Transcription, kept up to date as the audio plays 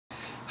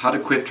How to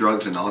quit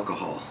drugs and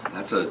alcohol?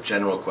 That's a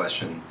general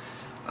question,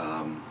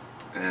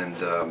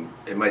 and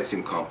it might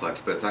seem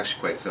complex, but it's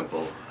actually quite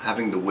simple.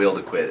 Having the will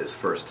to quit is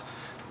first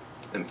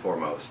and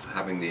foremost.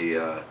 Having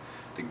the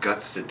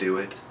guts to do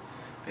it,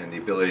 and the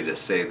ability to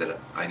say that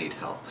I need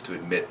help, to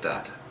admit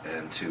that,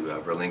 and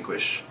to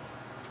relinquish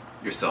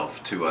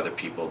yourself to other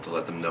people, to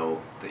let them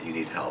know that you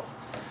need help.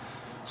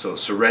 So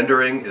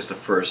surrendering is the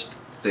first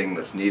thing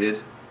that's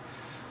needed.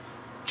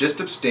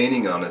 Just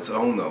abstaining on its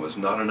own, though, is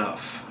not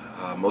enough.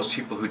 Most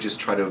people who just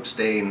try to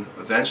abstain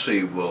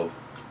eventually will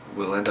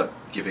end up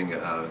getting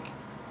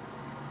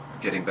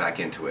back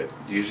into it.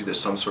 Usually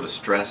there's some sort of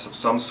stress of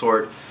some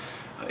sort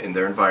in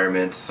their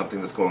environment, something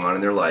that's going on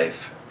in their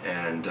life,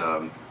 and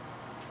the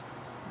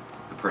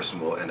person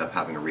will end up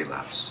having a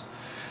relapse.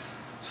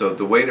 So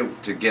the way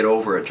to get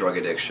over a drug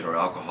addiction or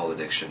alcohol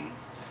addiction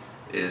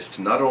is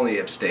to not only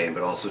abstain,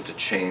 but also to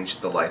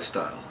change the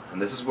lifestyle.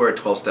 And this is where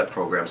 12-step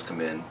programs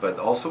come in, but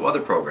also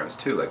other programs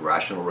too, like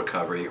rational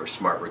recovery or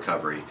smart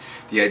recovery.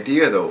 The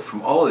idea, though,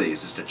 from all of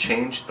these is to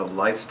change the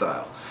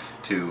lifestyle,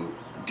 to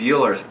deal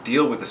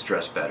with the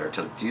stress better,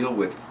 to deal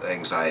with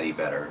anxiety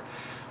better,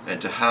 and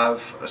to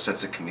have a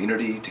sense of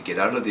community, to get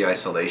out of the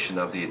isolation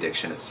of the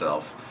addiction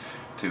itself,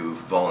 to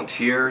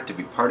volunteer, to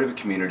be part of a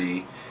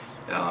community,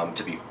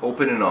 to be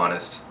open and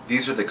honest.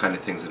 These are the kind of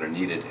things that are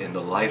needed in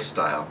the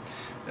lifestyle,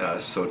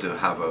 so to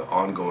have an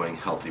ongoing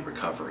healthy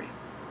recovery.